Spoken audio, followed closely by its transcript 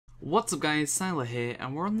What's up guys, Syiler here,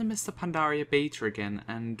 and we're on the Mr. Pandaria beta again,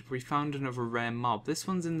 and we found another rare mob. This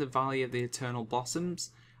one's in the Vale of the Eternal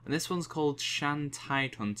Blossoms, and this one's called Sahn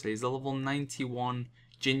Tidehunter. He's a level 91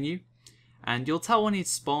 Jinyu, and you'll tell when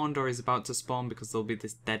he's spawned or he's about to spawn because there'll be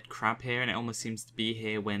this dead crab here, and it almost seems to be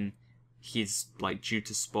here when he's like due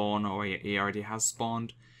to spawn or he already has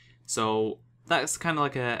spawned. So that's kind of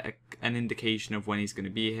like an indication of when he's going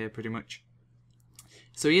to be here pretty much.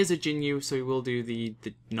 So he is a Jinyu, so he will do the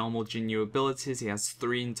normal Jinyu abilities. He has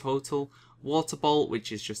 3 in total. Water Bolt,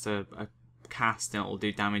 which is just a cast and it will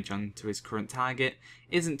do damage onto his current target.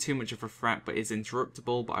 Isn't too much of a threat, but is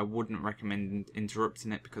interruptible, but I wouldn't recommend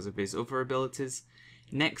interrupting it because of his other abilities.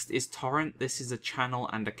 Next is Torrent. This is a channel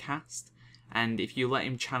and a cast, and if you let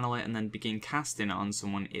him channel it and then begin casting it on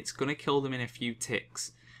someone, it's going to kill them in a few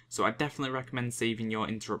ticks. So I definitely recommend saving your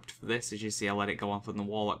interrupt for this. As you see, I let it go off on the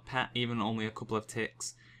Warlock pet, even only a couple of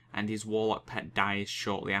ticks, and his Warlock pet dies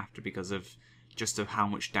shortly after because of how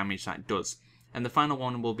much damage that does. And the final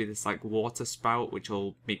one will be this like water spout, which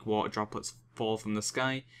will make water droplets fall from the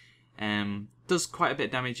sky. Does quite a bit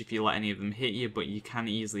of damage if you let any of them hit you, but you can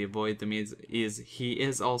easily avoid them. He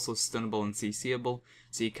is also stunnable and CCable,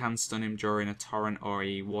 so you can stun him during a torrent or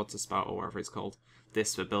a water spout or whatever it's called.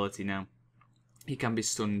 This ability now. He can be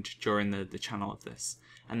stunned during the channel of this,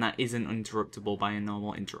 and that isn't interruptible by a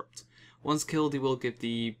normal interrupt. Once killed, he will give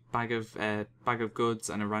the bag of goods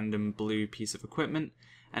and a random blue piece of equipment,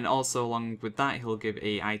 and also along with that he'll give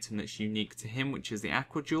a item that's unique to him, which is the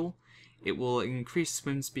Aqua Jewel. It will increase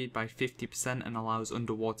swim speed by 50% and allows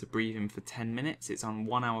underwater breathing for 10 minutes. It's on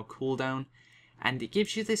 1 hour cooldown, and it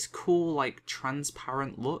gives you this cool like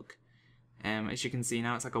transparent look. As you can see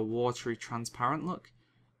now, it's like a watery transparent look.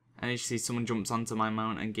 And as you see, someone jumps onto my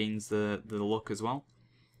mount and gains the look as well.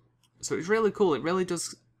 So it's really cool. It really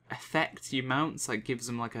does affect your mounts. Like gives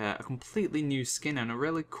them like a completely new skin and a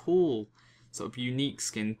really cool sort of unique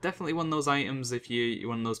skin. Definitely one of those items if you're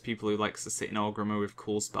one of those people who likes to sit in Orgrimmar with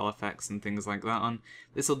cool spell effects and things like that on.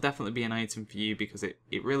 This will definitely be an item for you because it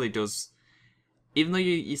really does. Even though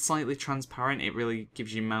you're slightly transparent, it really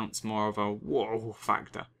gives your mounts more of a whoa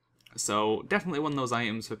factor. So definitely one of those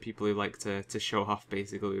items for people who like to show off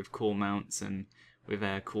basically with cool mounts and with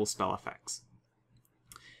cool spell effects.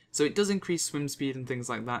 So it does increase swim speed and things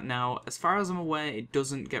like that. Now, as far as I'm aware, it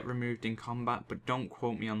doesn't get removed in combat, but don't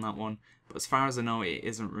quote me on that one. But as far as I know, it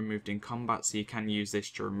isn't removed in combat, so you can use this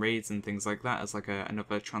during raids and things like that as like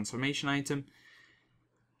another transformation item.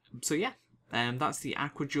 So yeah, that's the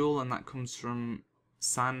Aqua Jewel, and that comes from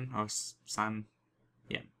Sahn,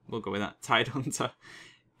 yeah, we'll go with that, Tidehunter.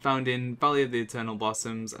 Found in Vale of the Eternal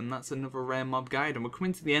Blossoms, and that's another rare mob guide, and we're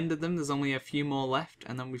coming to the end of them. There's only a few more left,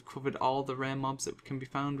 and then we've covered all the rare mobs that can be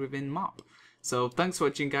found within MOP. So thanks for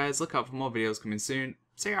watching guys, look out for more videos coming soon,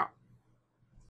 see ya!